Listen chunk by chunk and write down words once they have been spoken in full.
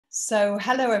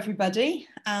Hello everybody,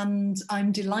 and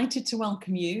I'm delighted to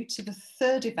welcome you to the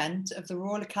third event of the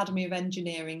Royal Academy of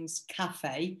Engineering's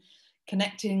Cafe,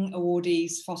 Connecting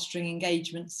Awardees Fostering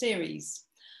Engagement series.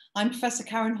 I'm Professor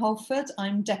Karen Holford.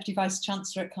 I'm Deputy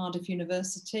Vice-Chancellor at Cardiff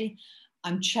University.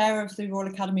 I'm Chair of the Royal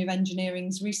Academy of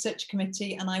Engineering's Research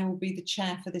Committee, and I will be the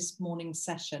Chair for this morning's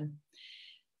session.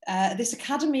 This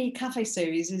Academy Cafe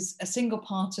series is a single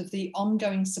part of the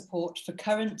ongoing support for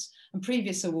current and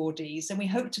previous awardees, and we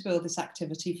hope to build this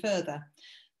activity further.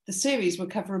 The series will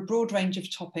cover a broad range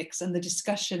of topics, and the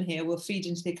discussion here will feed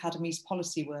into the Academy's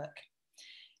policy work.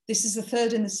 This is the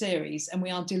third in the series, and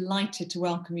we are delighted to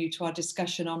welcome you to our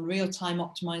discussion on real-time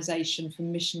optimisation for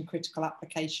mission-critical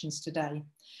applications today.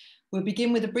 We'll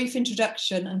begin with a brief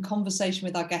introduction and conversation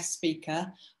with our guest speaker,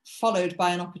 followed by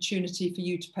an opportunity for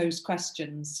you to pose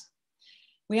questions.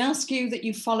 We ask you that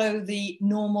you follow the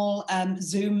normal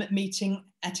Zoom meeting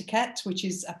etiquette, which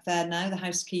is up there now, the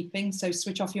housekeeping. So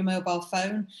switch off your mobile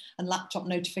phone and laptop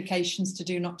notifications to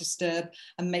do not disturb,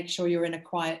 and make sure you're in a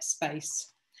quiet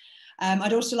space.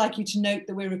 I'd also like you to note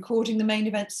that we're recording the main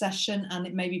event session, and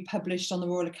it may be published on the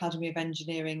Royal Academy of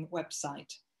Engineering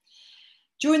website.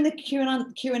 During the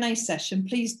Q&A session,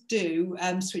 please do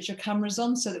switch your cameras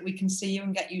on so that we can see you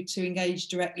and get you to engage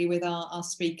directly with our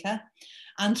speaker.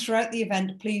 And throughout the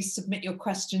event, please submit your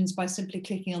questions by simply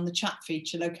clicking on the chat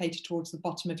feature located towards the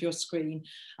bottom of your screen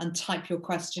and type your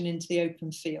question into the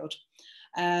open field.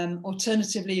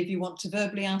 Alternatively, if you want to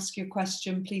verbally ask your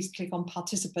question, please click on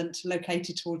participant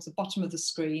located towards the bottom of the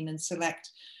screen and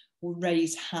select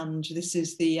raise hand. This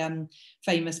is the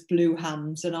famous blue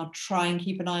hands, and I'll try and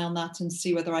keep an eye on that and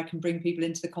see whether I can bring people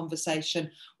into the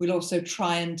conversation. We'll also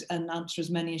try and answer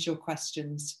as many as your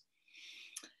questions.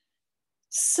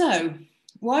 So,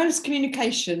 wireless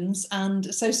communications and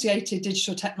associated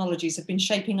digital technologies have been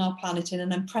shaping our planet in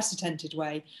an unprecedented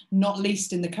way, not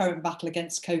least in the current battle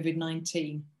against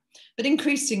COVID-19. But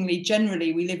increasingly,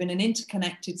 generally, we live in an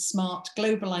interconnected, smart,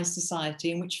 globalised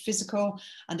society in which physical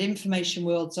and information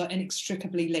worlds are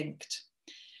inextricably linked.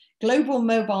 Global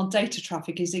mobile data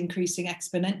traffic is increasing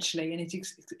exponentially, and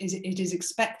it is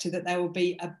expected that there will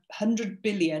be 100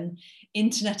 billion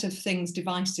Internet of Things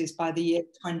devices by the year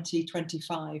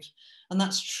 2025. And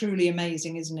that's truly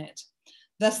amazing, isn't it?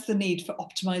 Thus the need for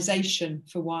optimisation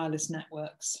for wireless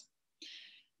networks.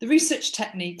 The research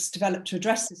techniques developed to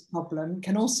address this problem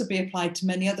can also be applied to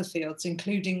many other fields,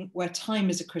 including where time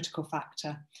is a critical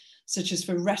factor, such as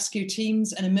for rescue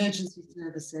teams and emergency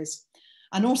services,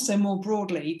 and also more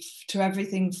broadly to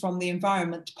everything from the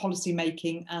environment to policy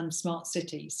making and smart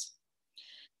cities.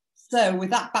 So with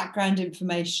that background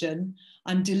information,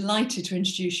 I'm delighted to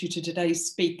introduce you to today's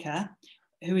speaker,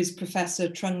 who is Professor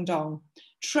Trung Duong.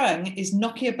 Trung is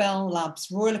Nokia Bell Labs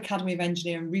Royal Academy of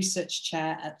Engineering Research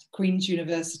Chair at Queen's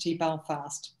University,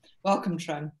 Belfast. Welcome,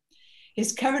 Trung.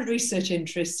 His current research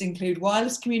interests include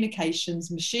wireless communications,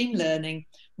 machine learning,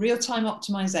 real-time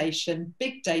optimisation,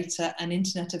 big data and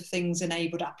Internet of Things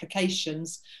enabled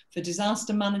applications for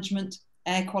disaster management,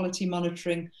 air quality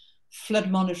monitoring, flood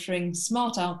monitoring,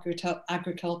 smart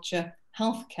agriculture,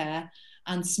 healthcare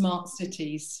and smart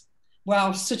cities.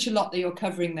 Wow, such a lot that you're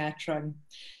covering there, Trung.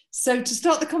 So to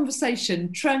start the conversation,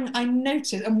 Trung, I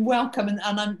noticed, and welcome, and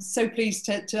I'm so pleased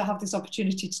to have this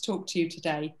opportunity to talk to you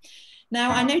today.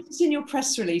 Now, I noticed in your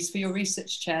press release for your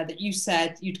research chair that you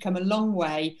said you'd come a long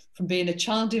way from being a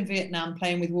child in Vietnam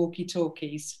playing with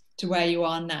walkie-talkies to where you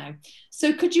are now.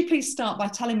 So could you please start by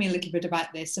telling me a little bit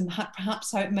about this and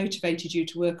perhaps how it motivated you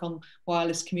to work on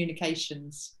wireless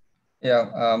communications?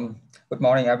 Yeah, good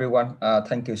morning, everyone.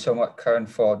 Thank you so much, Karen,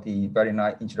 for the very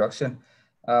nice introduction.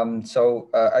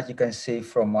 As you can see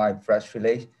from my press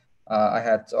release, I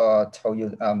had told you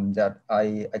that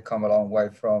I come a long way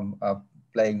from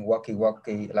playing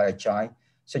walkie-walkie like a child.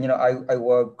 So, you know, I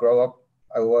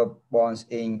was born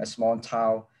in a small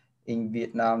town in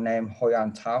Vietnam named Hoi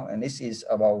An Town, and this is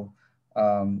about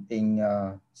in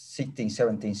 16th,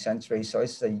 17th century. So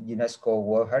it's a UNESCO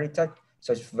World Heritage.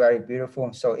 So it's very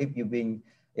beautiful. So if you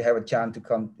have a chance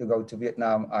to go to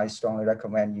Vietnam, I strongly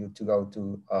recommend you to go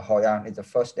to Hoi An. It's the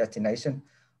first destination.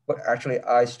 But actually,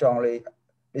 I strongly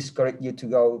discourage you to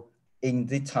go in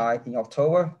this time in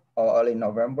October or early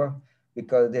November,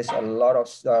 because there's a lot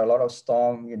of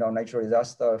storm, you know, natural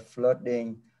disaster,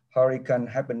 flooding, hurricane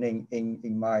happening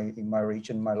in my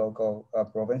region, my local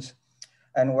province.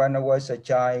 And when I was a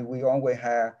child, we always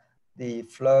had the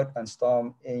flood and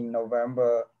storm in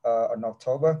November and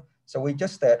October. So we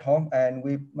just stayed at home, and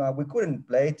we couldn't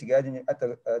play together at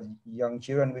the young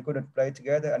children. We couldn't play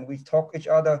together, and we talk each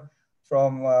other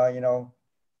from you know,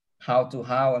 how to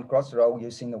how and cross the road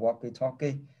using the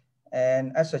walkie-talkie.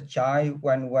 And as a child,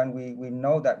 when we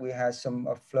know that we had some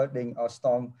flooding or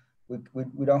storm,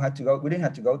 we don't have to go, we didn't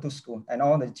have to go to school, and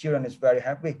all the children is very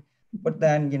happy. But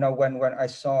then, you know, when I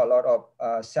saw a lot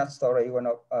of sad story, when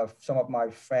some of my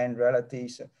friend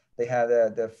relatives, they had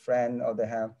their friend or they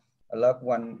have a loved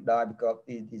one die because of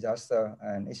the disaster,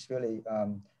 and it's really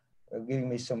giving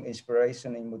me some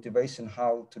inspiration and motivation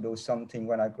how to do something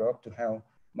when I grow up to help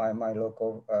my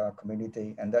local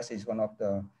community, and that is one of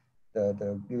the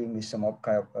giving me some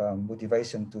kind of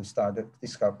motivation to start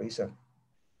this kind of research.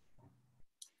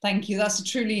 Thank you. That's a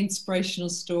truly inspirational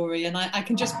story, and I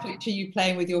can just picture you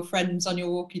playing with your friends on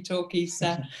your walkie-talkies,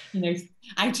 you know,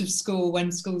 out of school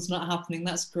when school's not happening.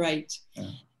 That's great. Yeah.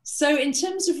 So, in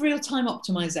terms of real-time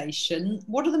optimization,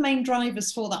 what are the main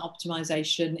drivers for that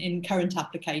optimization in current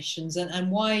applications,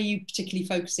 and why are you particularly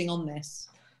focusing on this?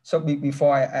 So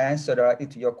before I answer directly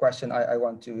to your question, I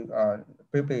want to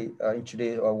briefly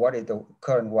introduce what is the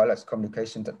current wireless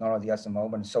communication technology at the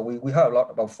moment. So we heard a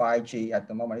lot about 5G at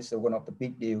the moment. It's one of the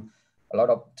big deal. A lot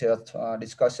of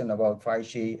discussion about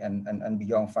 5G and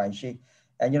beyond 5G.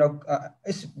 And, you know,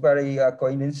 it's very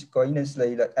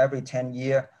coincidentally that every 10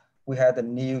 years, we had a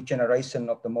new generation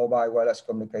of the mobile wireless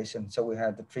communication. So we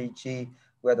had the 3G,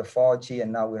 we had the 4G,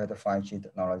 and now we have the 5G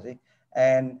technology.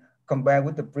 And compared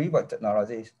with the previous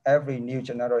technologies, every new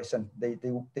generation, they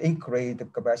increase the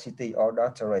capacity or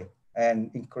data rate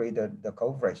and increase the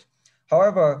coverage.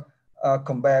 However,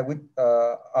 compared with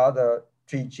other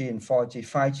 3G and 4G,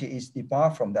 5G is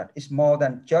apart from that. It's more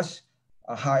than just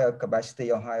a higher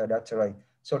capacity or higher data rate.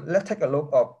 So let's take a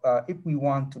look at if we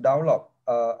want to download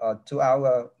a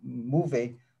 2-hour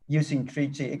movie using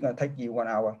 3G, it's gonna take you 1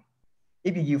 hour.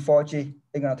 If you use 4G,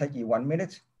 it's gonna take you 1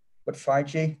 minute, but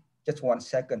 5G, just 1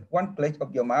 second. One click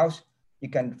of your mouse, you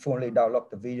can fully download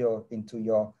the video into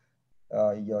your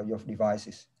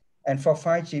devices. And for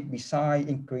 5G, besides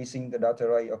increasing the data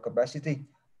rate or capacity,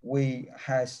 we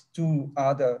has 2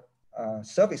 other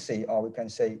services, or we can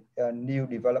say a new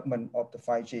development of the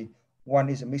 5G. One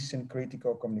is a mission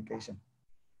critical communication.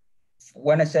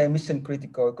 When I say mission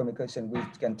critical communication, we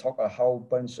can talk a whole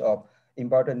bunch of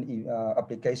important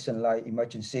applications like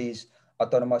emergencies,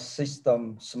 autonomous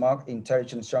system, smart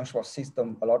intelligent transport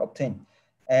system, a lot of things.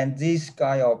 And this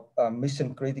kind of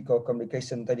mission critical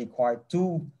communication, they require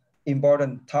 2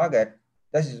 important targets.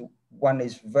 That is, one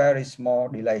is very small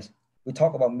delays. We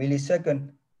talk about millisecond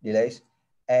delays.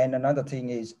 And another thing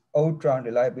is ultra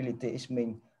reliability. It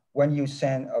means when you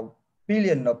send a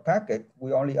billion of packets,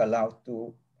 we only allow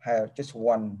to have just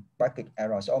 1 packet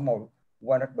error, so almost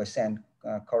 100%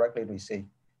 correctly received.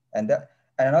 And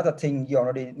another thing you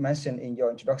already mentioned in your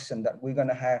introduction, that we're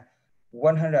gonna have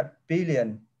 100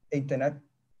 billion internet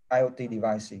IoT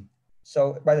devices.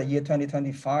 So by the year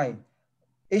 2025,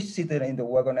 each citizen in the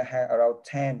world gonna have around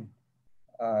 10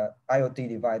 IoT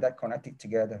devices that connected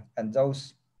together. And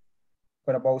those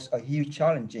gonna pose a huge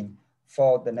challenging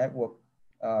for the network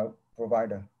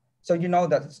provider. So you know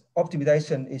that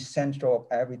optimization is central of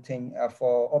everything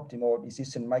for optimal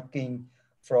decision making,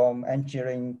 from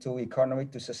engineering to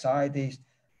economic to societies.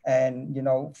 And you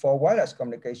know, for wireless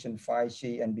communication,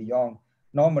 5G and beyond,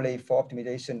 normally for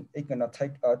optimization, it's gonna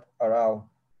take us around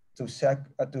 2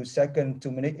 seconds,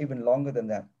 2 minutes, even longer than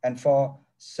that. And for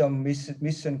some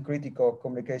mission critical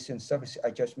communication services I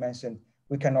just mentioned,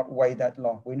 we cannot wait that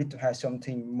long. We need to have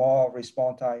something more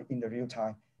response time in the real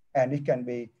time. And it can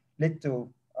be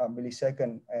little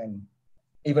millisecond and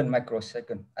even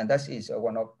microsecond. And that is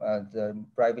one of the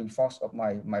driving force of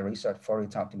my research for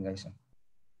real-time optimization.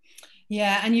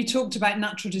 Yeah, and you talked about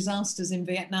natural disasters in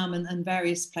Vietnam and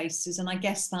various places, and I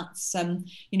guess that's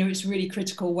you know, it's really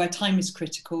critical where time is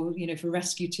critical, you know, for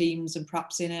rescue teams and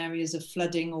perhaps in areas of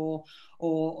flooding or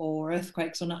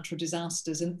earthquakes or natural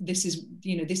disasters. And this is,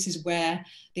 you know, this is where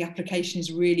the application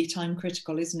is really time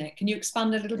critical, isn't it? Can you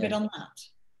expand a little bit on that?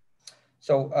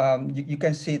 So you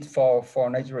can see it for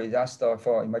natural disaster,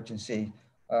 for emergency.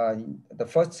 The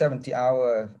first 70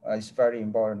 hours is very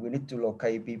important. We need to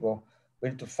locate people. We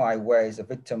need to find where is the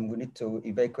victim. We need to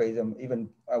evacuate them. Even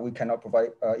we cannot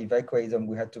provide evacuate them.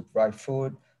 We have to provide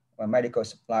food, medical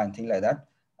supply, and things like that.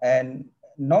 And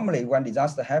normally, when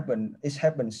disaster happen, it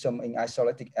happens some in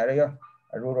isolated area,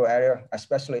 a rural area,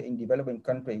 especially in developing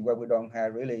country where we don't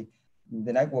have really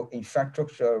the network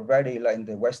infrastructure ready like in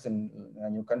the Western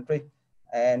new country.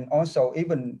 And also,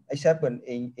 even it's happened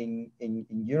in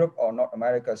Europe or North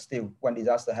America still. When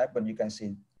disaster happen, you can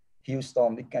see huge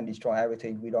storm. It can destroy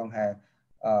everything. We don't have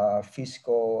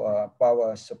physical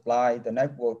power supply. The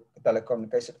network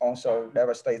telecommunication also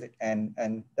devastated,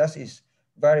 and that is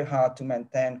very hard to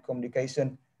maintain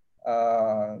communication.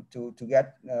 to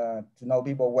get to know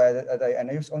people where they, and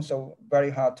it's also very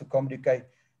hard to communicate.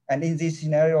 And in this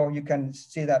scenario, you can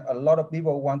see that a lot of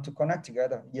people want to connect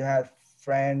together. You have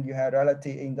friends, you have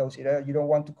relatives in those areas, you don't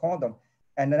want to call them.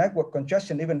 And the network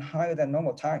congestion even higher than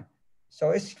normal time.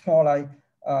 So it's more like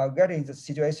getting the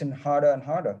situation harder and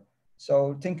harder.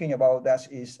 So thinking about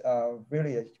that is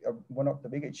really one of the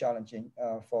biggest challenging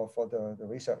for the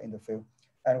research in the field.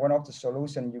 And one of the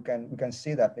solutions we can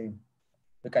see that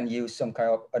we can use some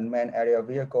kind of unmanned aerial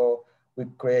vehicle. We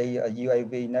create a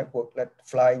UAV network that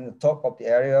fly in the top of the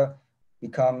area,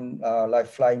 become like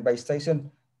flying base station.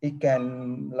 It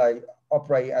can like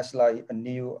operate as like a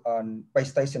new base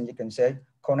station, you can say,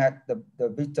 connect the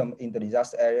victim in the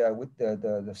disaster area with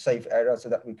the safe area so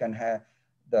that we can have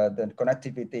the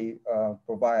connectivity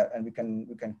provided, and we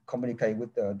can communicate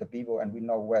with the people and we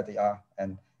know where they are.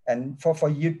 And for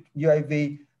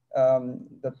UAV,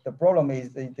 the problem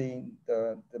is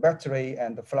the battery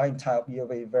and the flying type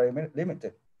UAV very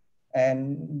limited.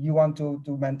 And you want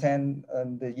to maintain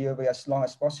the UAV as long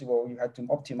as possible, you have to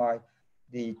optimize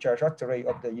the trajectory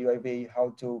of the UAV, how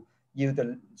to use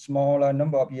the smaller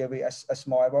number of UAV as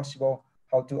small as possible,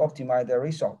 how to optimize their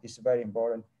resource is very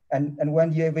important. And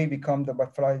when UAV become the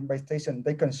flying base station,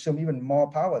 they consume even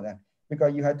more power then,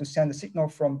 because you have to send the signal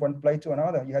from one place to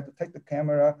another. You have to take the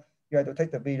camera, you have to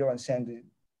take the video and send it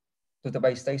to the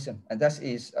base station. And that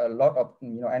is a lot of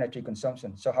energy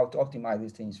consumption. So how to optimize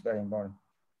these things is very important.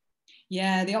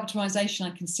 Yeah, the optimization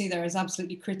I can see there is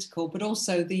absolutely critical, but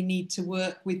also the need to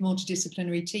work with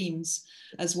multidisciplinary teams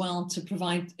as well to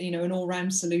provide, an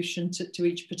all-round solution to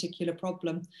each particular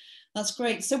problem. That's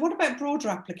great. So what about broader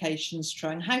applications,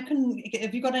 Trung?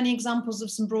 Have you got any examples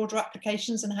of some broader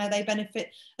applications and how they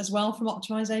benefit as well from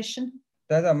optimization?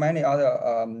 There are many other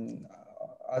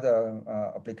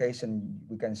applications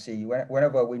we can see.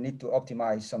 Whenever we need to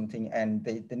optimize something and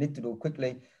they need to do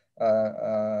quickly,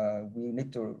 we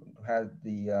need to have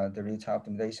the real-time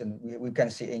optimization. We can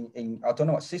see in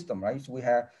autonomous system, right? So we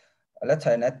have, let's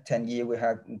say, next 10 years, we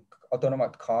have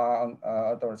autonomous car,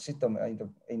 autonomous system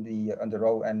on the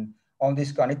road, and all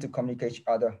these cars need to communicate each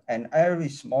other. And every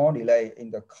small delay in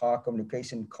the car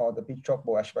communication cause the big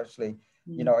trouble, especially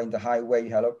in the highway, you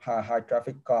have a high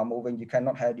traffic car moving, you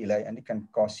cannot have delay, and it can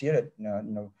cause serious,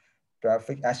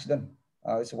 traffic accident.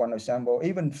 It's one example.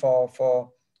 Even for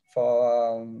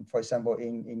example,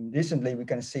 in recently we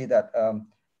can see that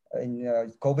in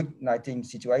COVID-19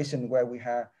 situation where we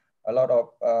have a lot of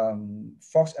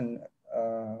force and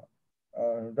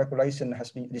regulation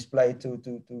has been displayed to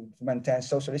maintain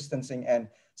social distancing, and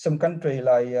some country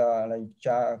like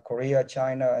Korea,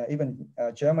 China, even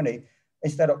Germany,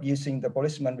 instead of using the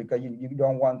policeman because you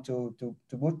don't want to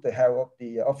put the health of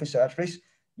the officer at risk,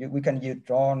 we can use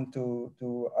drone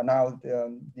to announce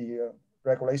the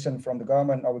regulation from the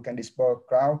government, or we can disperse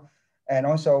crowd. And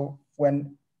also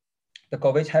when the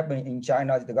COVID happened in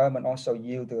China, the government also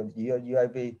used the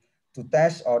UAV to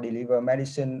test or deliver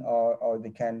medicine, or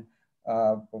they can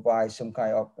provide some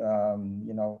kind of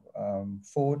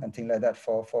food and things like that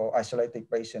for isolated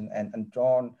patient. And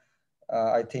drone,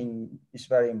 I think is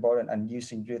very important, and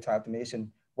using real-time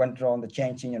automation. When drone the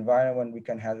changing environment, we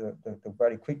can have the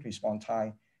very quick response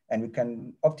time, and we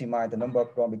can optimize the number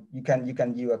of drone. You can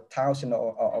use 1,000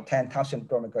 or 10,000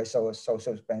 drone because it's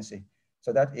so expensive.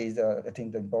 So that is I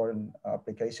think the important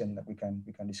application that we can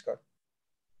discuss.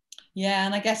 Yeah,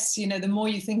 and I guess, the more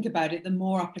you think about it, the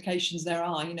more applications there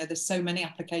are. There's so many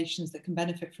applications that can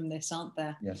benefit from this, aren't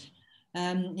there? Yes.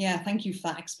 Yeah, thank you for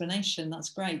that explanation.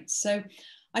 That's great. So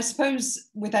I suppose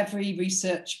with every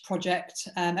research project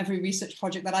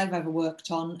that I've ever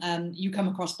worked on, you come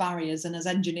across barriers. And as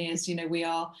engineers, we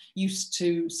are used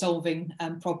to solving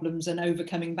problems and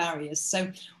overcoming barriers. So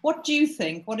what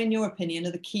in your opinion,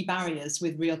 are the key barriers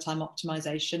with real-time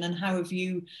optimization, and how have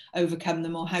you overcome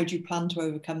them, or how do you plan to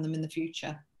overcome them in the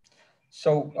future?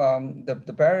 So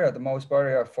the most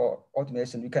barrier for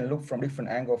automation, you can look from different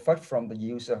angles. First, from the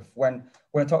user. When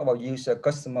I talk about user,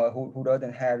 customer who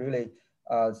doesn't have really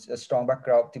a strong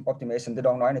background in optimization, they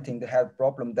don't know anything, they have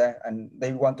problem there, and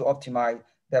they want to optimize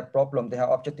their problem. They have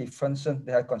objective function,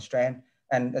 they have constraint,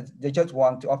 and they just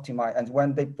want to optimize. And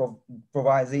when they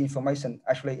provide the information,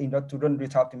 actually in order to run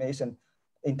real-time optimization,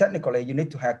 technically you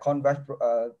need to have convex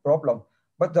problem.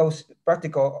 But those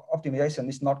practical optimization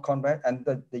is not convex, and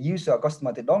the user or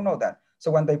customer, they don't know that.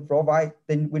 So when they provide,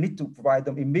 then we need to provide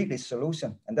them immediate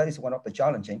solution, and that is one of the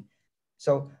challenging.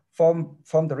 So from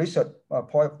the research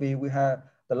point of view, we have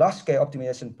the large scale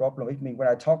optimization problem. It means when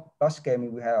I talk large scale, I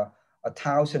mean we have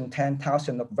 1,000,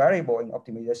 10,000 of variable in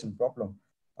optimization problem.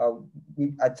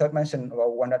 I just mentioned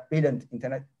about 100 billion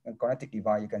internet and connected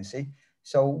device, you can see.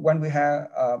 So when we have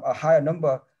a higher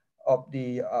number of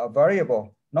the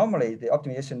variable, normally the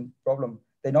optimization problem,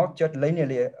 they not just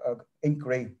linearly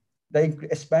increase, they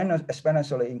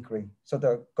exponentially increase. So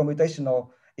the computational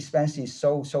expense is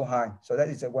so high. So that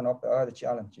is one of the other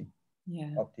challenges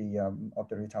of the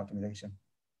real-time optimization.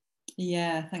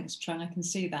 Yeah, thanks, Trung. I can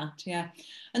see that. Yeah.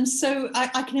 And so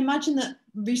I can imagine that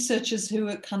researchers who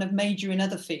are kind of major in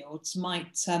other fields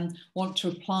might want to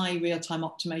apply real-time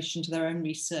optimization to their own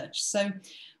research. So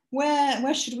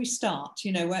where should we start?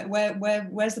 You know,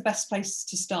 where's the best place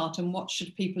to start, and what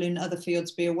should people in other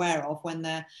fields be aware of when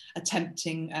they're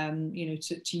attempting, you know,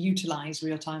 to utilize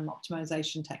real-time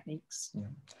optimization techniques? Yeah.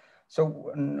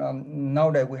 So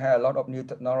nowadays we have a lot of new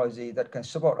technology that can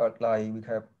support us. Like we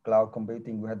have cloud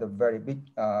computing, we have the very big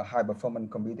high performance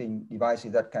computing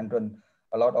devices that can run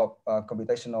a lot of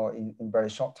computational in very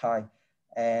short time.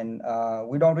 And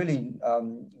we don't really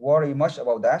worry much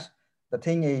about that. The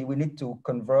thing is we need to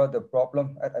convert the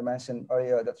problem, as I mentioned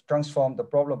earlier, that transform the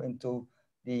problem into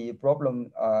the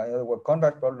problem, in other words,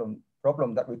 convert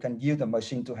problem that we can use the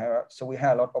machine to have. So we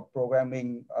have a lot of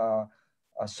programming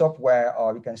software,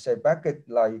 or we can say bucket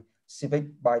like Civic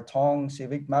Python,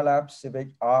 Civic MATLAB, Civic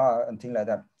R, and things like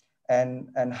that.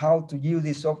 And how to use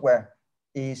this software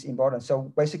is important.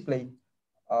 So basically,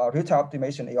 real-time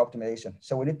optimization is optimization.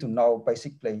 So we need to know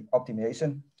basically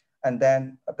optimization, and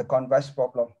then the convex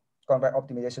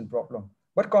optimization problem.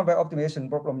 But convex optimization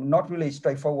problem not really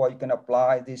straightforward. You can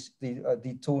apply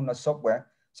the tool or software.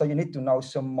 So you need to know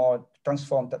some more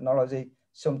transform technology,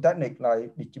 some technique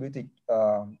like distributed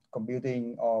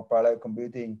computing or parallel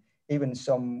computing, even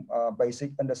some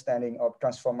basic understanding of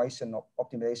transformation of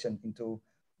optimization into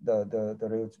the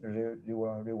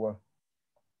real world.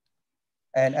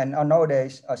 And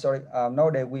nowadays,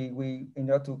 nowadays we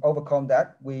in order to overcome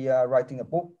that, we are writing a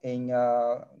book in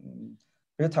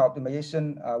real-time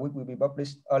optimization, which will be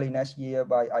published early next year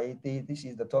by IIT. This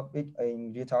is the topic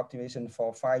in real-time optimization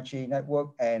for 5G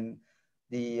network and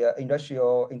the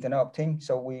industrial Internet of Things.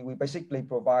 So we basically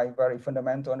provide very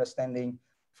fundamental understanding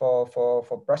for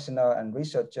professional and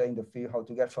researcher in the field how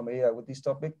to get familiar with this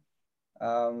topic.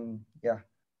 Yeah.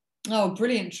 Oh,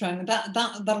 brilliant, Trung.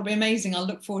 That'll be amazing. I'll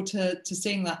look forward to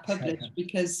seeing that published,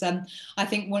 because I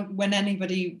think when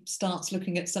anybody starts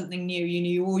looking at something new,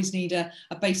 you always need a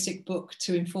basic book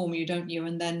to inform you, don't you?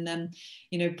 And then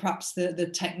you know, perhaps the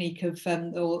technique of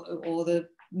or the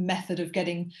method of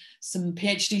getting some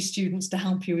PhD students to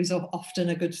help you is often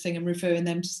a good thing, and referring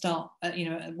them to start you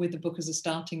know, with the book as a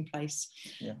starting place.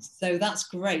 Yeah. So that's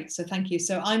great. So thank you.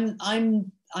 So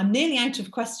I'm nearly out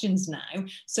of questions now.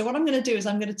 So what I'm going to do is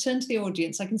I'm going to turn to the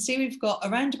audience. I can see we've got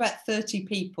around about 30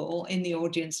 people in the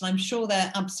audience, and I'm sure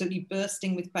they're absolutely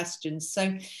bursting with questions.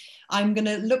 So I'm going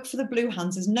to look for the blue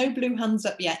hands. There's no blue hands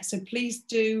up yet, so please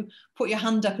do put your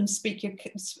hand up and speak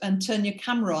and turn your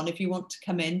camera on if you want to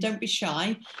come in. Don't be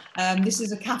shy. This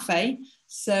is a cafe,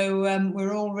 so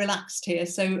we're all relaxed here.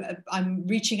 So I'm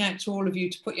reaching out to all of you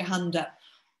to put your hand up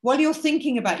while you're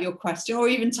thinking about your question, or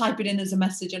even type it in as a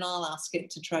message and I'll ask it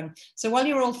to Trung. So while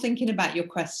you're all thinking about your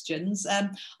questions,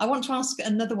 I want to ask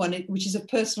another one, which is of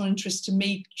personal interest to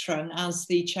me, Trung, as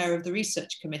the chair of the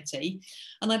research committee.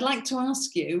 And I'd like to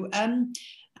ask you,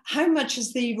 how much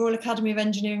has the Royal Academy of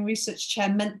Engineering Research Chair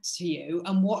meant to you,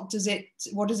 and what has it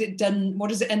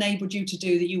enabled you to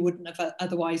do that you wouldn't have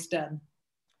otherwise done?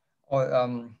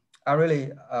 Oh, I really,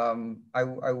 I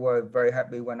was very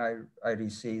happy when I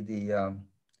received the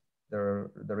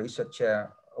research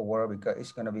chair award, because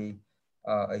it's going to be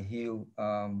a huge,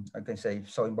 I can say,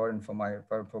 so important for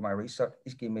my research.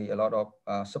 It's given me a lot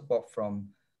of support from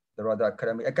the Royal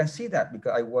Academy. I can see that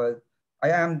because I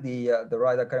am the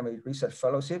Royal Academy Research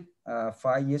Fellowship.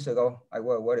 5 years ago, I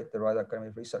was awarded the Royal Academy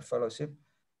Research Fellowship,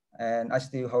 and I'm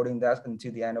still holding that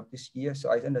until the end of this year.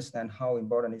 So I understand how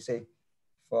important it is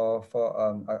for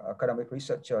academic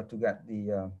researcher to get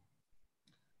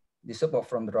the support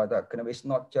from the Royal Academy. It's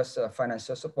not just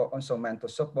financial support, also mental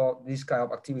support. This kind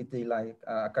of activity like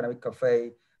academic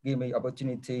cafe give me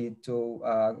opportunity to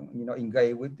you know,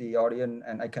 engage with the audience,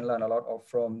 and I can learn a lot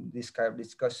from this kind of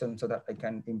discussion so that I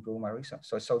can improve my research.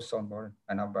 So it's so important,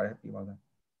 and I'm very happy about that.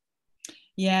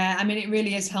 Yeah, I mean, it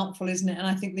really is helpful, isn't it? And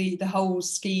I think the whole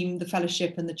scheme, the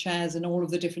fellowship and the chairs and all of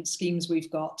the different schemes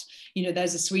we've got, you know,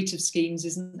 there's a suite of schemes,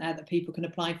 isn't there, that people can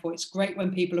apply for. It's great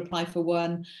when people apply for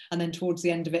one and then towards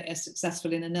the end of it are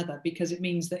successful in another, because it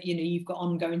means that, you know, you've got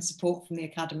ongoing support from the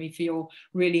Academy for your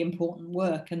really important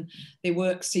work. And the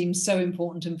work seems so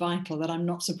important and vital that I'm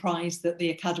not surprised that the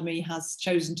Academy has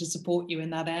chosen to support you in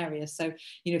that area. So,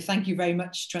 you know, thank you very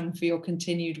much, Trung, for your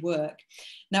continued work.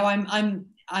 Now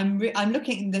I'm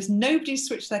looking. There's nobody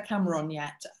switched their camera on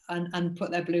yet and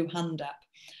put their blue hand up.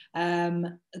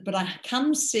 But I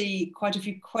can see quite a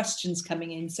few questions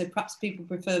coming in, so perhaps people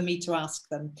prefer me to ask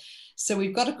them. So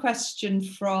we've got a question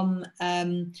from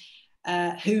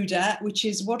Huda, which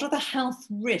is, what are the health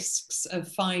risks of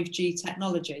 5G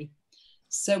technology?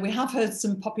 So we have heard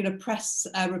some popular press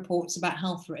reports about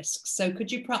health risks. So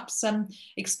could you perhaps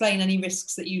explain any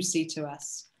risks that you see to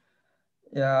us?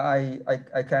 Yeah,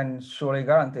 I can surely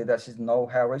guarantee there is no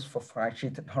health risk for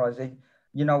 5G technology.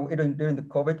 You know, during the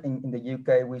COVID in the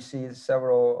UK, we see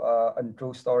several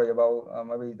untrue story about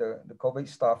maybe the COVID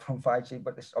stuff from 5G,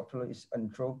 but it's absolutely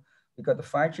untrue because the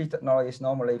 5G technology is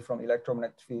normally from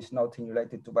electromagnetic fields, nothing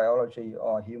related to biology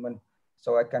or human.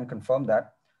 So I can confirm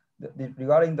that.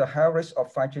 Regarding the health risk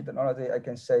of 5G technology, I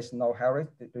can say it's no health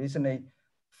risk. The reason is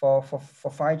for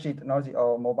 5G technology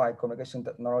or mobile communication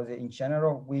technology in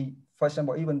general, for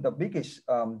example, even the biggest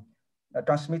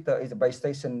transmitter is a base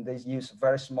station. They use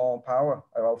very small power,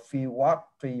 around few watt,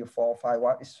 3, 4, 5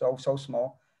 watt. It's so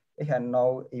small. It has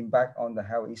no impact on the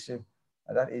health issue.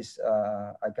 That is,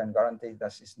 I can guarantee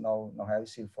that is no health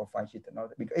issue for 5G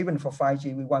technology. Because even for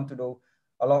 5G, we want to do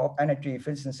a lot of energy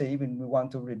efficiency. Even we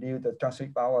want to reduce the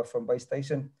transmit power from base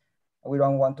station. We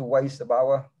don't want to waste the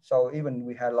power. So even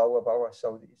we had lower power.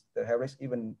 So the health risk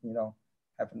even,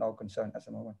 have no concern at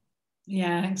the moment.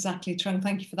 Yeah, exactly, Trung.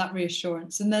 Thank you for that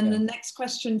reassurance. And then the next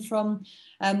question from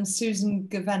Susan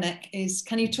Gavenek is,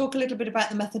 can you talk a little bit about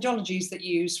the methodologies that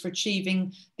you use for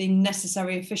achieving the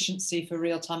necessary efficiency for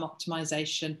real-time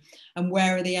optimization, and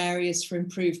where are the areas for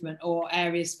improvement or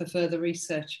areas for further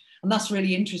research? And that's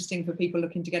really interesting for people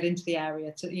looking to get into the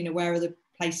area, to, where are the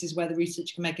places where the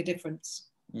research can make a difference?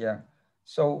 Yeah.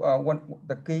 So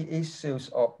the key issues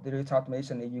of the real-time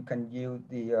automation is you can use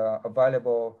the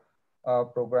available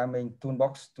programming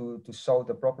toolbox to solve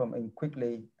the problem in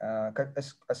quickly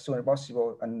as soon as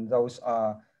possible. And those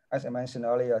are, as I mentioned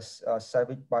earlier,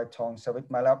 Savage, Python, Savage,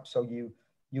 MATLAB. So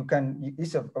you can,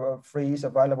 it's free, it's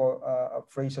available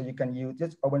free, so you can use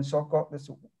just open source code. That's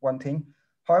one thing.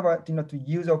 However, to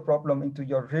use a problem into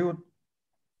your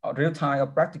real-time or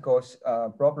practical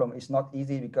problem is not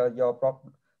easy because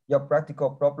your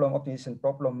practical problem, optimization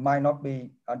problem might not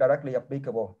be directly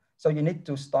applicable. So you need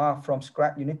to start from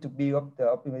scratch. You need to build up the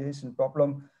optimization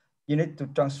problem. You need to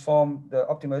transform the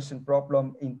optimization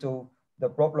problem into the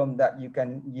problem that you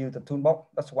can use the toolbox.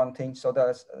 That's one thing. So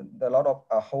there's a lot of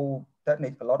a whole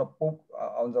technique, a lot of book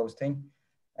on those things.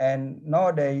 And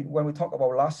nowadays, when we talk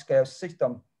about large scale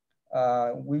system,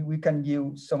 we can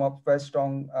use some of very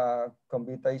strong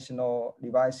computational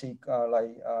devices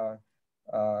like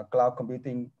cloud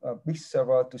computing, big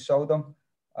server to show them.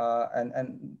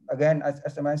 And again,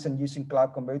 as I mentioned, using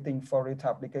cloud computing for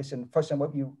real-time application. For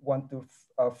example, you want to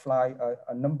fly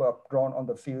a number of drones on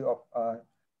the field of,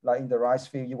 like in the rice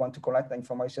field, you want to collect the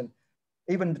information.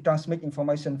 Even to transmit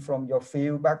information from your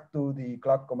field back to the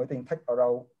cloud computing take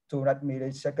around 200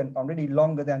 milliseconds, already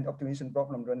longer than the optimization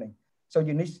problem running. So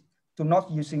you need to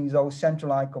not using those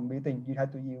centralized computing, you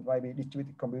have to use maybe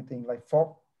distributed computing like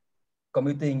fog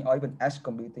computing or even edge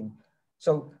computing.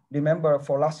 So remember,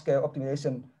 for large scale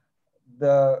optimization,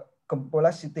 the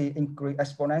complexity increase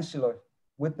exponentially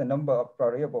with the number of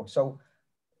variables. So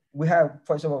we have,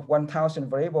 for example, 1,000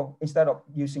 variables. Instead of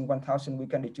using 1,000, we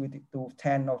can distribute it to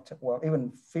 10 or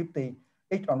even 50.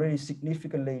 It already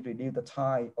significantly reduce the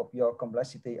time of your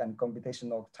complexity and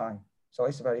computational time. So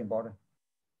it's very important.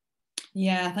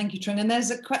 Yeah, thank you, Trung. And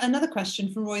there's another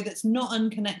question from Roy that's not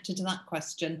unconnected to that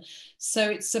question. So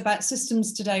it's about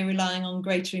systems today relying on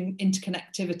greater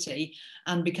interconnectivity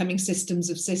and becoming systems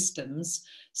of systems.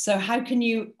 So how can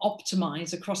you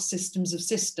optimize across systems of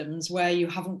systems where you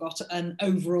haven't got an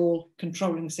overall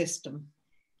controlling system?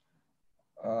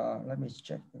 Let me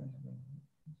check.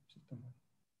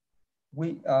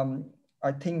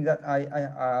 I think that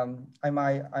I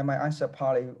might answer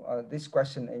partly this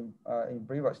question in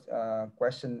previous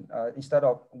question. Instead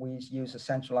of we use a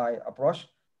centralized approach,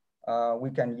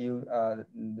 we can use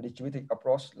the distributed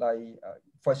approach. Like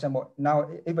for example, now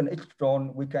even each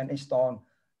drone we can install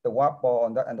the watt ball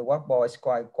on that, and the watt ball is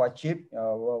quite cheap.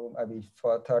 Well, maybe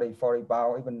for 30, 40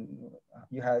 pounds. Even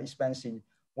you have expensive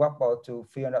watt ball to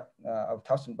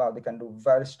 300,000 pounds. They can do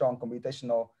very strong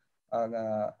computational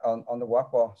on the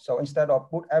workball. So instead of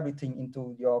put everything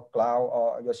into your cloud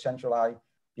or your centralized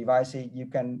devices, you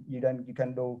can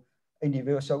do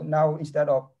individual. So now instead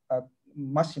of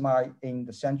maximize in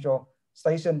the central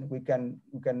station, we can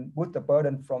put the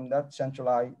burden from that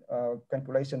centralized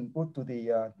calculation put to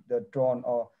the drone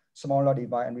or smaller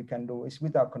device, and we can do it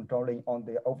without controlling on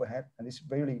the overhead, and it's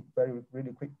really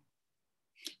quick.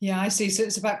 Yeah, I see. So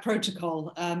it's about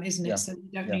protocol, isn't it? Yeah. So you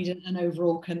don't Yeah. need an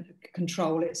overall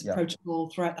control. It's Yeah. protocol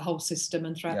throughout the whole system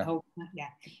and throughout Yeah. the whole. Yeah,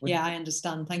 yeah, I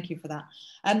understand. Thank you for that.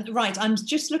 Right, I'm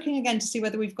just looking again to see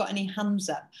whether we've got any hands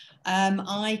up.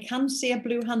 I can see a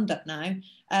blue hand up now.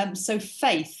 So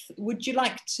Faith, would you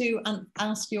like to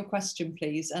ask your question,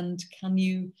 please? And can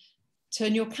you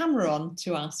turn your camera on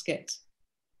to ask it?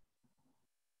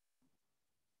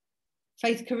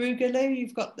 Faith Karugalu,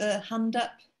 you've got the hand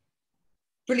up.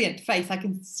 Brilliant, Faith, I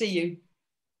can see you.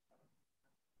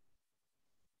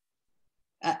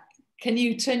 Can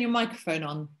you turn your microphone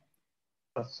on?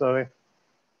 Sorry.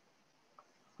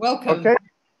 Welcome. Okay.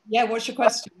 Yeah, what's your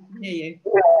question? I can hear you.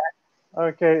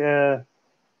 Okay.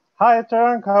 Hi,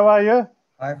 Trung. How are you?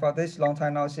 Hi, for this long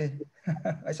time no see.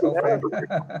 It's old friend.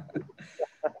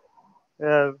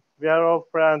 Yeah, we are all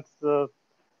friends.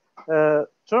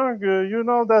 Trung, you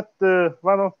know that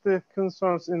one of the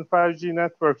concerns in 5G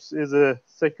networks is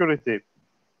security.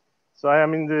 So I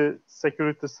am in the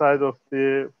security side of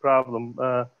the problem.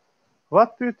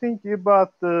 What do you think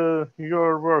about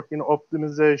your work in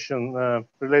optimization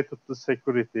related to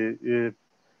security?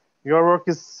 Your work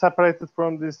is separated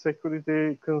from the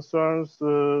security concerns,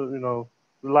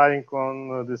 relying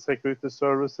on the security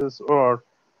services, or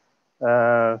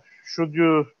should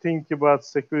you think about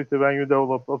security when you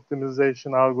develop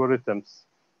optimization algorithms?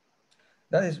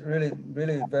 That is really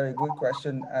very good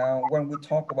question. When we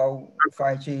talk about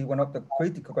 5G, one of the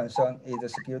critical concern is the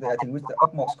security. I think with the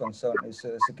utmost concern is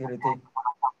security.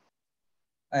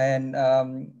 And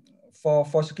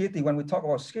for security, when we talk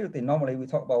about security, normally we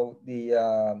talk about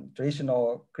the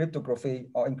traditional cryptography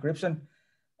or encryption.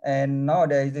 And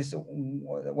nowadays, this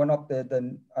one of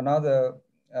another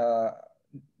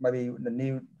maybe the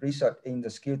new research in the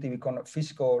security, we call it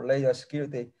physical layer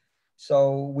security.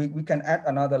 So we can add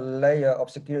another layer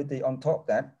of security on top of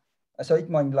that. So it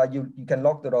means like you can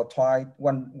lock the door twice.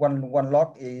 One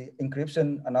lock is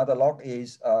encryption, another lock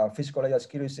is physical layer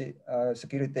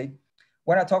security.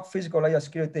 When I talk physical layer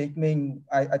security, it means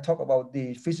I talk about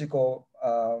the physical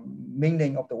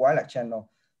meaning of the wireless channel.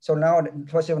 So now,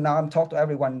 first of all, now I'm talking to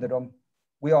everyone in the room.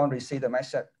 We all receive the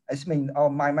message. It means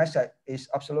my message is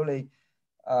absolutely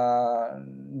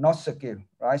not secure,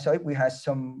 right? So if we have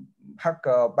some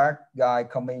hacker bad guy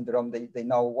coming in the room, they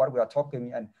know what we are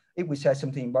talking, and if we say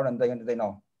something important, they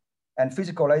know. And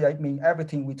physical layer, it means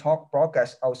everything we talk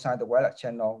broadcast outside the wireless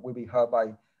channel will be heard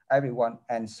by everyone,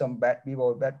 and some bad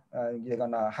people, they're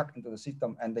gonna hack into the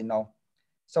system and they know.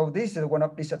 So this is one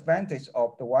of the disadvantages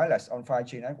of the wireless on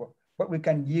 5G network. But we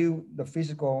can use the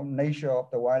physical nature of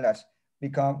the wireless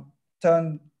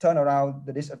turn around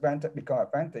the disadvantage become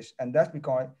advantage, and that's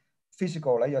because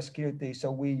physical layer security.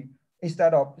 So we,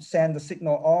 instead of send the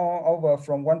signal all over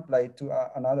from one place to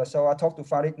another. So I talk to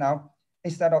FREng now.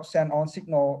 Instead of send on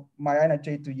signal my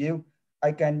energy to you,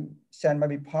 I can send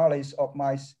maybe parts of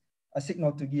my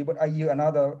signal to you, but I use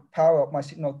another power of my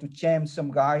signal to jam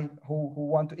some guy who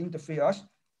want to interfere us.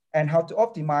 And how to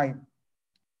optimize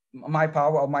my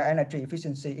power or my energy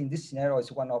efficiency in this scenario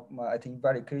is one of my, I think,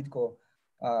 very critical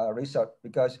research,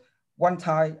 because one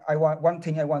thing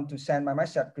I want to send my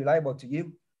message reliable to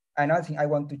you. Another thing, I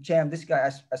want to jam this guy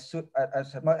as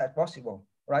much as possible,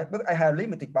 right? But I have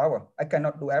limited power. I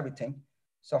cannot do everything.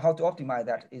 So how to optimize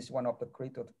that is one of the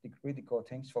critical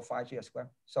things for 5G as well.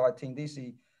 So I think this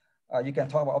is, you can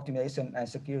talk about optimization and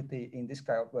security in this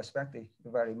kind of perspective,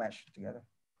 very matched together.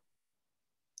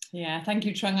 Yeah, thank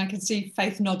you, Trung. I can see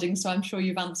Faith nodding, so I'm sure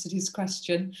you've answered his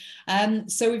question.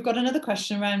 So we've got another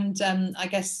question around, I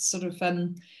guess, sort of,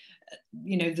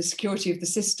 you know, the security of the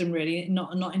system, really,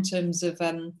 not in terms of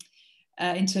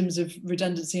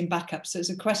redundancy and backup. So it's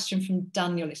a question from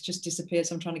Daniel. It's just disappeared,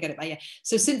 so I'm trying to get it back. Yeah.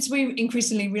 So since we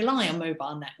increasingly rely on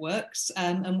mobile networks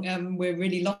and we're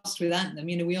really lost without them,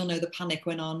 you know, we all know the panic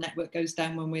when our network goes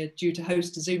down when we're due to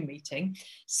host a Zoom meeting.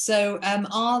 So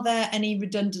are there any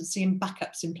redundancy and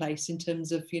backups in place in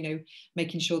terms of, you know,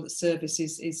 making sure that service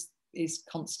is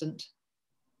constant?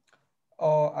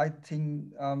 Oh, I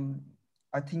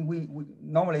think we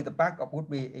normally the backup would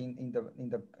be in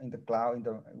the cloud.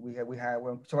 We have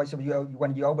so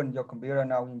when you open your computer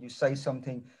now and you say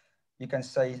something, you can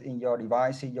say in your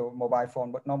device, in your mobile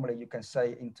phone, but normally you can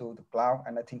say into the cloud.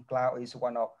 And I think cloud is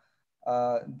one of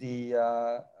the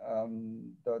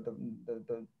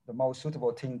most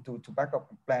suitable thing to back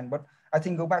up plan. But I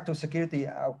think go back to security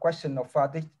question of I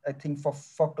think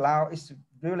for cloud is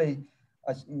really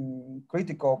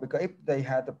critical, because if they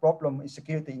had the problem in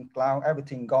security in cloud,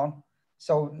 everything gone.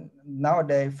 So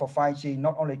nowadays for 5G,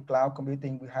 not only cloud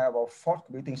computing, we have our fog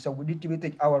computing. So we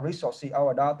distributed our resources,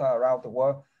 our data around the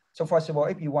world. So first of all,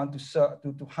 if you want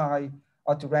to hide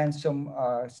or to rent some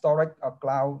storage or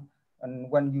cloud.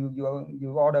 And when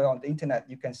you order on the internet,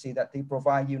 you can see that they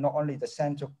provide you not only the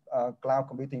central cloud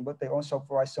computing, but they also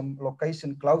provide some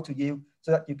location close to you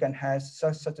so that you can have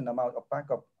such an amount of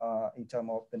backup in terms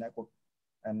of the network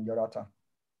and your data.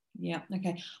 Yeah,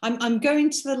 okay. I'm going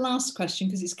to the last question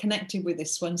because it's connected with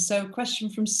this one. So, question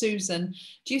from Susan.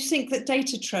 Do you think that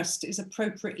data trust is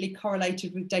appropriately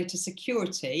correlated with data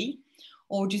security?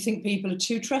 Or do you think people are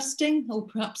too trusting, or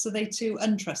perhaps are they too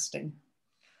untrusting?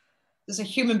 There's a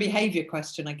human behavior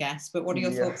question, I guess, but what are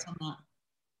your thoughts on that?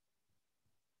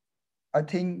 I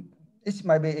think it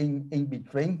might be in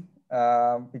between,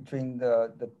 between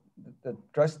the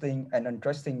trusting and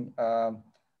untrusting.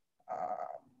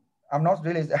 I'm not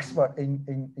really an expert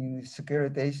in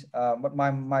securities, but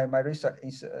my research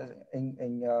is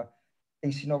in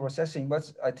signal processing.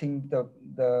 But I think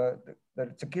the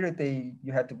security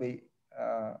you have to be.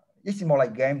 It's more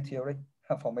like game theory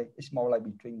for me. It's more like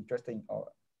between trusting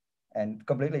and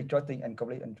completely trusting and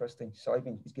completely untrusting. So I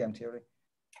think it's game theory.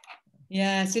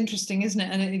 Yeah, it's interesting, isn't it?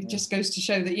 And it just goes to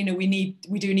show that, you know, we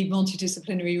do need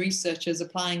multidisciplinary researchers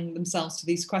applying themselves to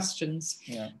these questions.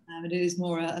 Yeah. It is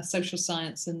more a social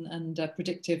science and a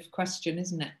predictive question,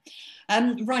 isn't it?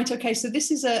 Right, okay, so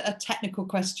this is a technical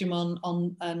question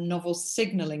on novel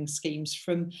signalling schemes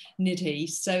from Nidhi.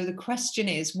 So the question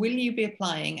is, will you be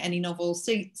applying any novel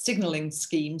signalling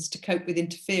schemes to cope with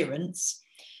interference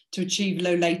to achieve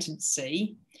low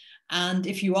latency? And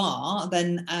if you are,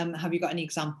 then have you got any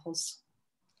examples?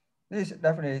 This is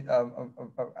definitely an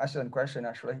excellent question,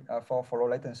 actually. For low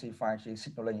latency 5G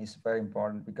signaling is very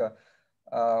important because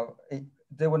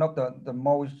they were not the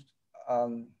most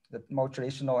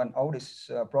traditional and oldest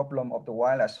problem of the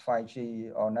wireless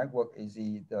 5G or network is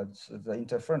the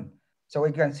interference. So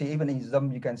you can see even in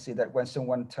Zoom, you can see that when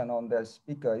someone turn on their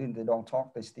speaker, even they don't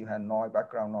talk, they still have noise,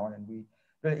 background noise, and we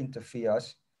really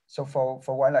interferes. So for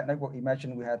wireless network,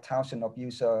 imagine we had thousands of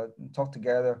users talk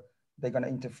together, they're going to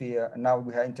interfere. And now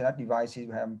we have internet devices,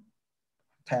 we have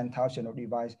 10,000 of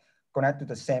devices connect to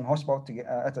the same hotspot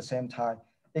at the same time.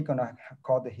 It's going to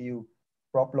cause a huge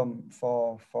problem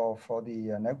for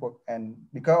the network. And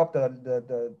because of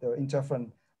the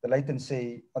interference, the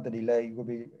latency or the delay will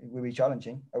be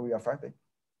challenging, or will be affected.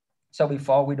 So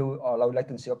before we do low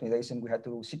latency optimization, we had to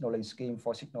do signaling scheme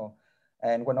for signal.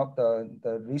 And one of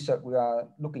the research we are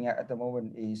looking at the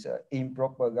moment is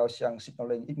improper Gaussian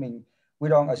signaling. It means we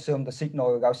don't assume the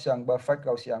signal Gaussian, perfect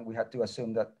Gaussian. We have to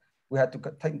assume that we have to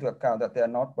take into account that they are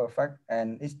not perfect,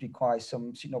 and it requires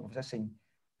some signal processing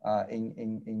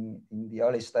in the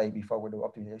early stage before we do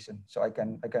optimization. So I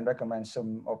can recommend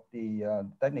some of the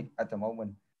technique at the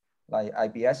moment, like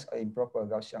IBS or improper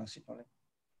Gaussian signaling.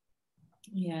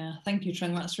 Yeah, thank you,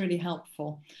 Trung. That's really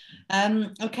helpful.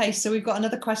 Okay, so we've got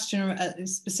another question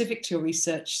specific to your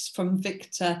research from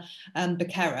Victor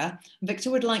Becerra.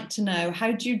 Victor would like to know,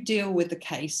 how do you deal with the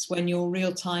case when your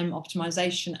real-time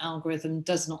optimization algorithm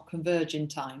does not converge in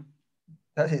time?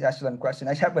 That is an excellent question.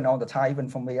 It happens all the time, even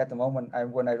for me at the moment.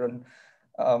 When I run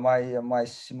my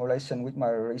simulation with my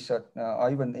research,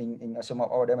 or even in some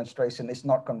of our demonstration, it's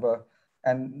not convert.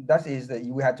 And that is that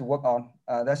we had to work on.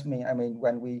 That's me. I mean,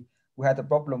 when we had a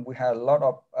problem, we had a lot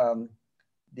of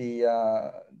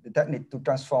the technique to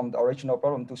transform the original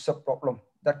problem to sub-problem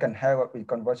that can help with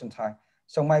conversion time.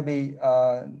 So maybe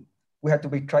we have to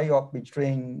be trade-off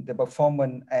between the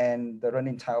performance and the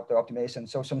running time of the optimization.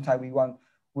 So sometimes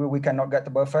we cannot get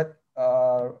the perfect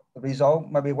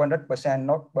result, maybe 100%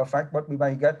 not perfect, but we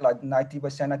might get like 90%,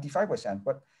 95%,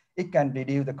 but it can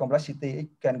reduce the complexity. It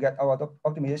can get our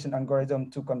optimization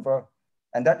algorithm to convert.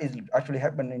 And that is actually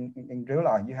happening in real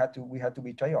life. We have to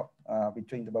be trade-off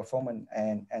between the performance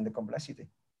and the complexity.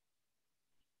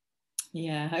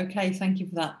 Yeah, okay, thank you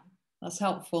for that. That's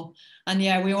helpful. And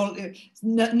yeah,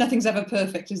 nothing's ever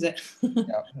perfect, is it? Yeah,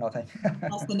 nothing.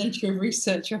 That's the nature of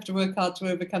research. You have to work hard to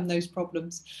overcome those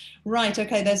problems. Right,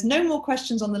 okay, there's no more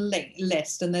questions on the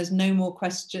list, and there's no more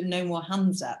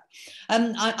hands up.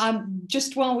 I'm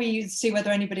just while we see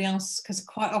whether anybody else, because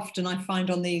quite often I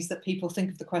find on these that people think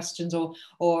of the questions or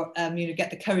get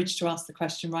the courage to ask the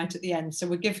question right at the end. So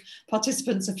we'll give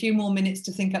participants a few more minutes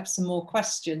to think up some more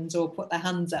questions or put their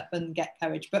hands up and get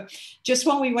courage. But just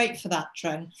while we wait for that,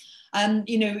 Trung,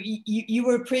 you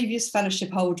were a previous fellowship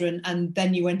holder and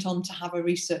then you went on to have a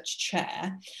research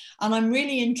chair. And I'm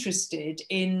really interested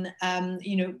in,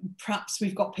 perhaps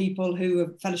we've got people who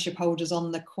are fellowship holders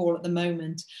on the call at the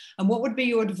moment. And what would be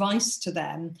your advice to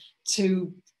them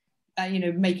to,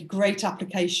 make a great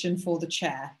application for the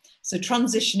chair? So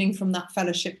transitioning from that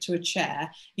fellowship to a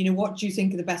chair, what do you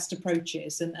think are the best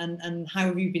approaches and how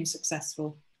have you been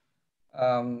successful?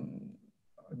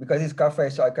 because it's cafe,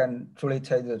 so I can truly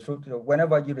tell you the truth.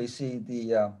 Whenever you receive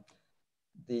the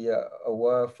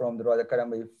award from the Royal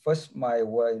Academy, first my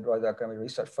award in Royal Academy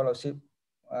Research Fellowship,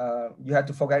 you have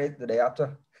to forget it the day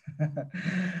after. I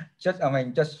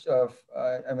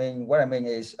mean, what I mean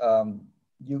is,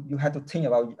 you have to think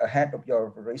about ahead of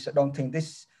your research. Don't think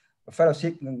this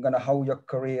fellowship gonna hold your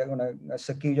career, gonna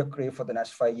secure your career for the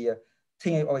next 5 years.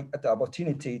 Think about the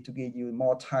opportunity to give you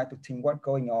more time to think what's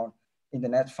going on in the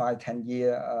next 5, 10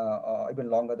 years, or even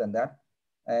longer than that.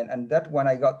 And that when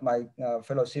I got my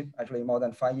fellowship, actually more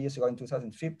than 5 years ago in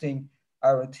 2015,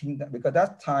 I would think that because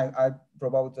that time I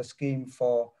proposed a scheme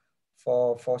for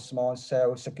small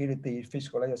cell security,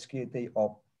 physical layer security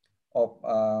of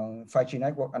 5G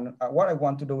network. And what I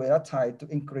want to do at that time to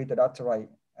increase the data rate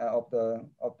of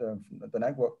the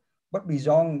network. But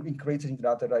beyond increasing the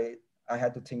data rate, I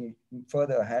had to think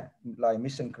further ahead, like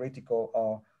mission critical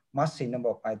or massive number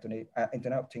of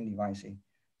Internet of Things devices.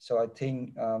 So I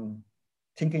think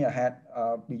thinking ahead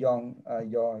beyond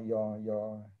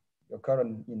your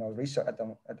current research at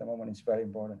the moment is very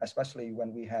important, especially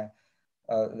when we have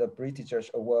the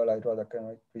British Award like Royal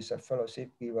Academy Research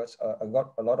Fellowship give us a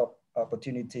lot of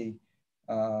opportunity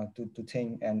to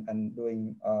think and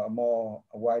doing more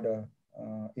wider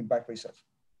impact research.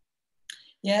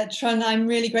 Yeah, Trung, I'm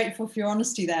really grateful for your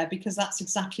honesty there, because that's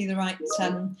exactly the right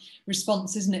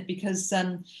response, isn't it? Because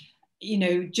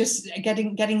just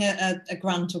getting a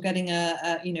grant or getting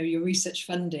your research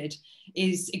funded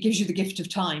it gives you the gift of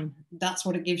time. That's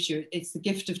what it gives you. It's the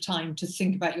gift of time to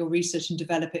think about your research and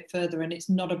develop it further. And it's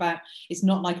not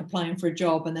like applying for a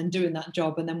job and then doing that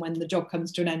job, and then when the job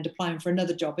comes to an end, applying for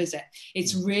another job, is it?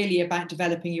 It's really about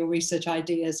developing your research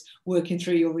ideas, working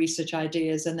through your research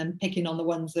ideas, and then picking on the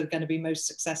ones that are going to be most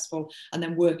successful, and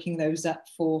then working those up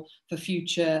for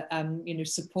future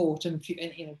support and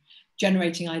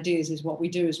generating ideas is what we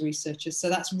do as researchers. So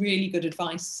that's really good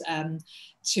advice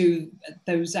to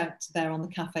those out there on the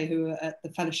cafe who are at the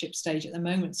fellowship stage at the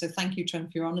moment. So thank you,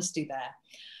 Trung, for your honesty there.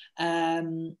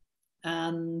 And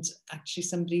actually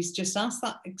somebody's just asked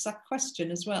that exact question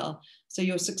as well. So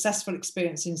your successful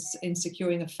experience in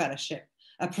securing a fellowship,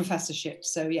 a professorship.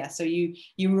 So yeah, so you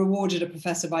were awarded a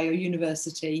professor by your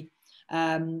university,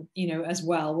 as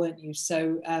well, weren't you?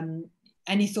 So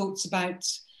any thoughts about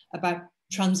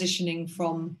transitioning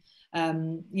from,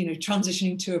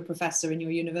 transitioning to a professor in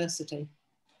your university?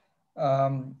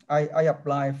 I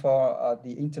applied for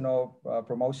the internal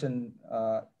promotion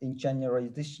in January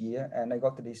this year, and I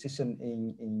got the decision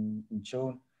in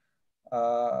June.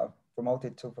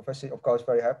 Promoted to professor, of course,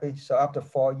 very happy. So after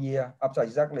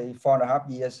exactly 4.5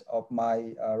 years of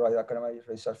my Royal Academy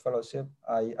Research Fellowship,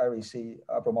 I received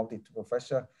promoted to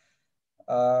professor.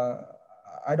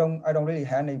 I don't really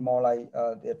have any more like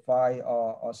the advice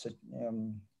or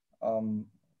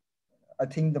I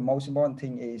think the most important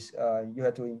thing is you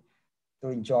have to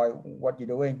enjoy what you're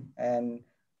doing. And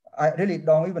I really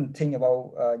don't even think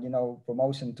about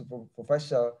promotion to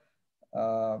professor,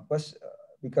 but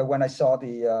because when I saw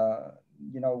the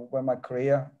when my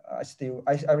career, I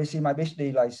received my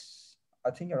PhD like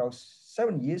I think around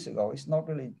 7 years ago. It's not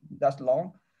really that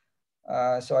long.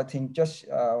 So I think just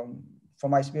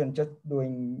from my experience, just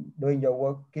doing your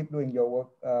work, keep doing your work,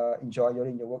 enjoy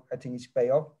doing your work, I think it's pay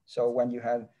off. So when you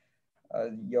have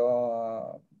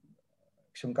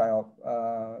some kind of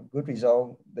good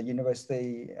result, the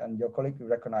university and your colleague will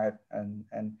recognize it.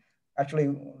 And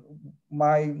actually,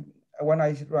 when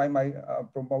I write my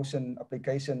promotion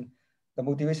application, the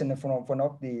motivation from one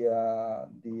of the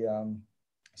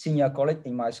senior colleague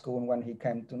in my school, when he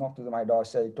came to knock to my door,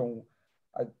 say,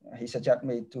 he suggested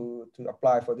me to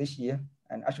apply for this year.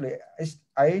 And actually,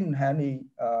 I didn't have any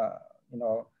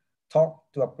thought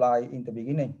to apply in the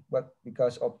beginning, but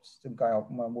because of some kind of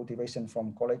motivation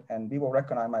from colleague, and people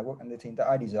recognize my work and they think that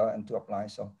I deserve and to apply,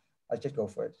 so I just go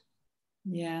for it.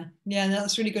 Yeah,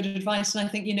 that's really good advice. And I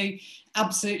think,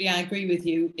 absolutely, I agree with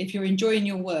you. If you're enjoying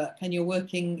your work and you're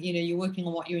working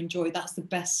on what you enjoy, that's the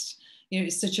best.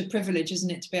 It's such a privilege,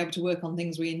 isn't it, to be able to work on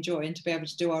things we enjoy and to be able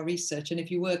to do our research. And if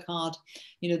you work hard,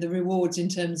 the rewards in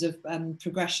terms of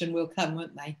progression will come,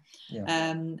 won't they? Yeah.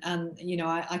 And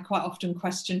I quite often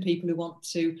question people who want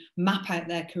to map out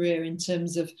their career in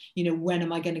terms of, when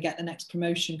am I going to get the next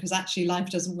promotion? Because actually life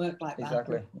doesn't work like that.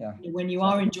 Exactly, yeah. When you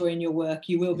are enjoying your work,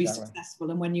 you will be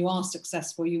successful. And when you are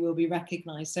successful, you will be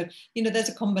recognized. So, there's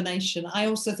a combination. I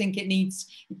also think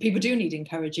people do need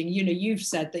encouraging. You've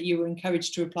said that you were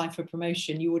encouraged to apply for promotion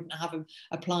promotion, you wouldn't have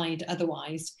applied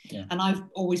otherwise. Yeah. And I've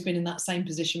always been in that same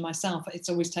position myself. It's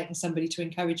always taken somebody to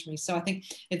encourage me. So I think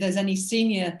if there's any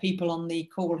senior people on the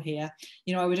call here,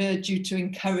 you know, I would urge you to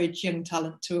encourage young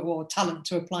talent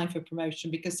to apply for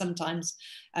promotion, because sometimes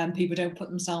people don't put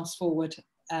themselves forward.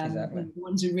 Exactly. The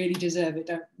ones who really deserve it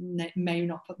may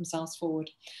not put themselves forward.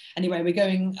 Anyway, we're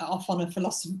going off on a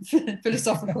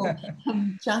philosophical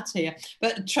chat here.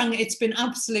 But Trung, it's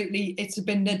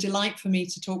been a delight for me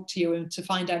to talk to you and to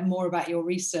find out more about your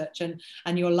research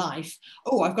and your life.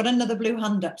 Oh, I've got another blue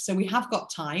hand up, so we have got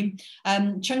time.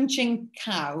 Chung Ching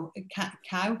Cow,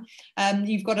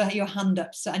 you've got your hand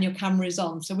up and your camera is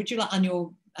on. So would you like,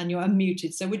 and you're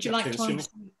unmuted. So would you like to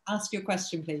ask your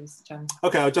question, please, Chung?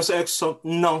 Okay, I'll just ask some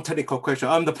non-technical question.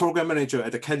 I'm the program manager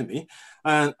at the Academy,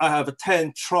 and I have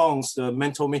attended Trung's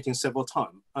mentor meeting several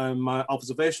times. And my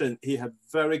observation, he had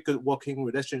very good working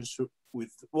relationship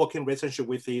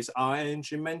with his ING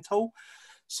mentor.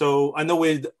 So I know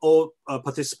with all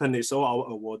participants, it's all our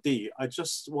awardee. I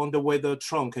just wonder whether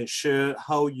Trung can share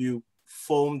how you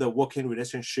form the working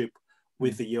relationship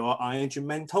with your ING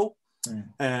mentor.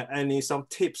 Some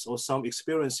tips or some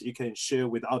experience you can share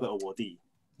with other awardee?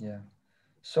 Yeah.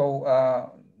 So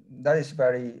that is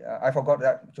very, I forgot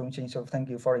that, Chung Ching, so thank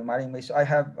you for reminding me. So I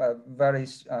have a very,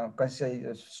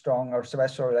 strong or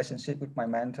special relationship with my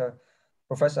mentor,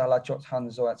 Professor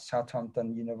Hanzo at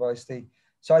Southampton University.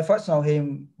 So I first know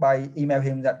him by email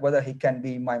him that whether he can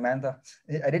be my mentor.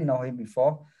 I didn't know him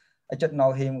before. I just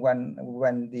know him when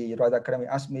the Royal Academy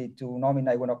asked me to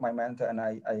nominate one of my mentors, and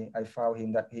I found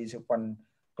him that he's one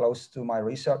close to my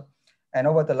research. And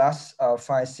over the last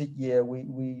 5-6 years,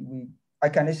 I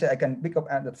can pick up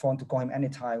at the phone to call him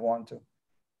anytime I want to.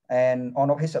 And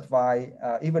on his advice,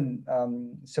 even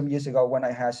some years ago when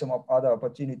I had some other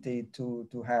opportunity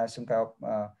to have some kind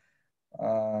of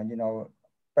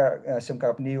some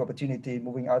kind of new opportunity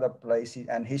moving other places,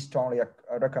 and he strongly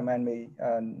recommend me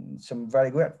some very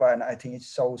good advice, and I think it's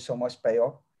so much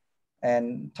payoff.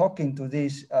 And talking to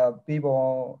these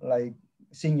people like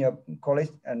senior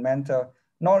colleagues and mentor,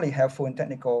 not only helpful and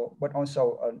technical, but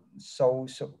also so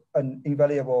an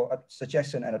invaluable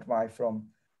suggestion and advice from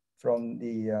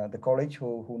the college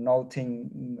who know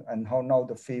things and who know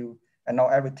the field and know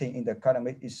everything in the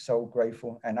academic is so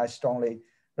grateful. And I strongly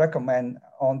recommend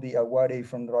on the awardee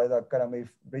from the Royal Academy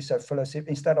Research Fellowship,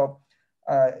 instead of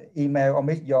email or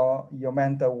meet your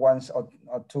mentor once or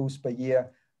twice per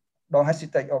year, don't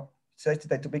hesitate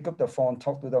to pick up the phone,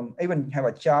 talk to them, even have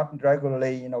a chat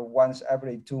regularly, once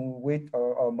every 2 weeks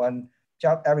or a month,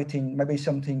 chat everything, maybe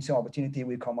some opportunity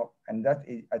will come up, and that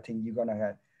is, I think you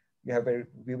have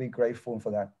really grateful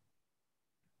for that.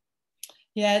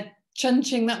 Yeah. Chung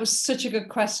Ching, that was such a good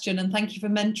question, and thank you for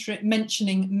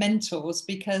mentioning mentors,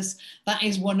 because that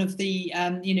is one of the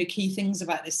key things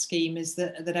about this scheme, is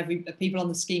that people on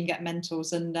the scheme get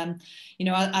mentors. And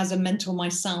as a mentor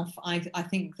myself, I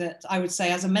think that I would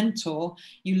say as a mentor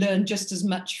you learn just as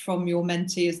much from your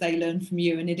mentee as they learn from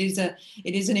you, and it is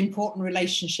an important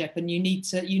relationship, and you need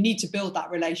to build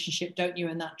that relationship, don't you,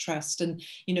 and that trust. And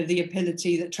the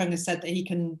ability that Trung has said that he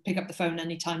can pick up the phone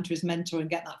anytime to his mentor and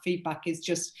get that feedback is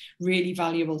just really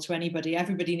valuable to anybody.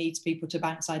 Everybody needs people to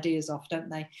bounce ideas off,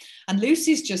 don't they? And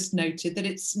Lucy's just noted that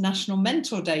it's National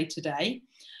Mentor Day today,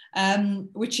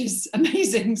 which is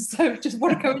amazing. So just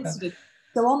what a coincidence.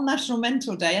 So on National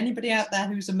Mentor Day, anybody out there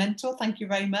who's a mentor, thank you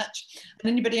very much.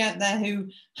 And anybody out there who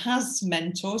has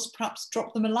mentors, perhaps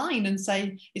drop them a line and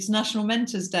say, it's National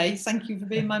Mentors Day. Thank you for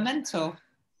being my mentor.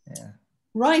 Yeah.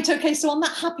 Right, okay, so on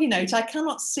that happy note, I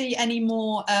cannot see any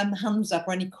more hands up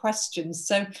or any questions.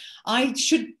 So I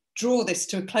should draw this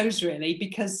to a close, really,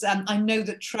 because I know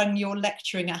that Trung, you're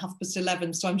lecturing at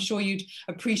 11:30, so I'm sure you'd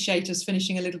appreciate us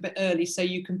finishing a little bit early so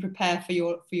you can prepare for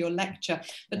your lecture.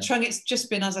 But yeah. Trung, it's just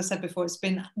been, as I said before, it's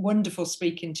been wonderful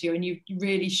speaking to you, and you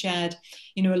really shared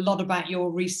a lot about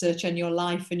your research and your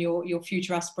life and your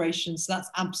future aspirations. So that's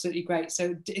absolutely great.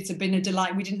 So it's been a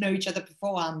delight. We didn't know each other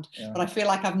beforehand, but I feel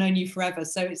like I've known you forever,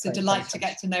 so it's a delight to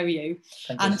get to know you.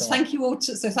 Thank you all.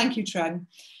 So thank you, Trung.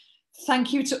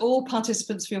 Thank you to all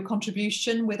participants for your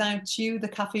contribution. Without you, the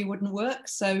cafe wouldn't work.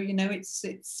 So,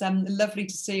 it's lovely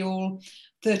to see all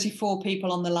 34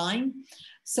 people on the line.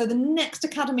 So the next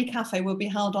Academy Cafe will be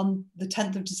held on the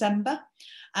 10th of December.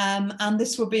 And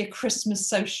this will be a Christmas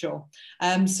social.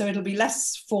 So it'll be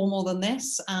less formal than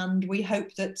this. And we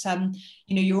hope that,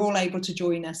 you're all able to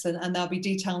join us, and there'll be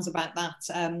details about that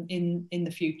in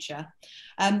the future.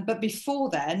 But before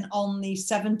then, on the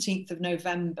 17th of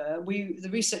November, the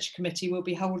Research Committee will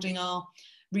be holding our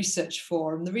Research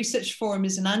Forum. The Research Forum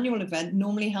is an annual event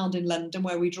normally held in London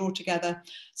where we draw together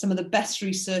some of the best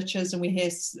researchers, and we hear,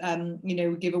 you know,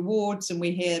 we give awards, and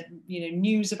we hear, you know,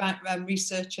 news about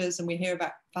researchers, and we hear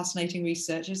about fascinating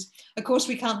researchers. Of course,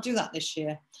 we can't do that this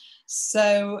year.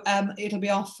 So it'll be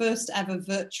our first ever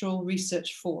virtual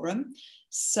research forum.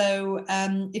 So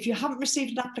if you haven't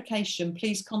received an application,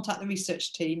 please contact the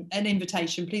research team, an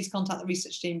invitation, please contact the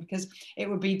research team, because it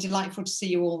would be delightful to see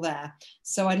you all there.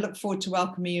 So I look forward to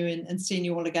welcoming you and seeing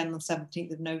you all again on the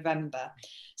 17th of November.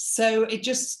 So it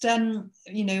just,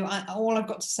 you know, all I've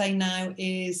got to say now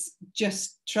is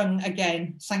just, Trung,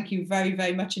 again, thank you very,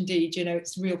 very much indeed. You know,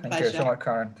 it's a real pleasure. Thank you so much,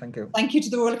 Karen. Thank you. Thank you to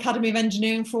the Royal Academy of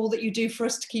Engineering for all that you do for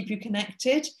us to keep you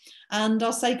connected. And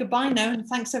I'll say goodbye now, and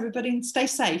thanks everybody, and stay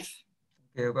safe.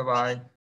 Thank you. Bye-bye.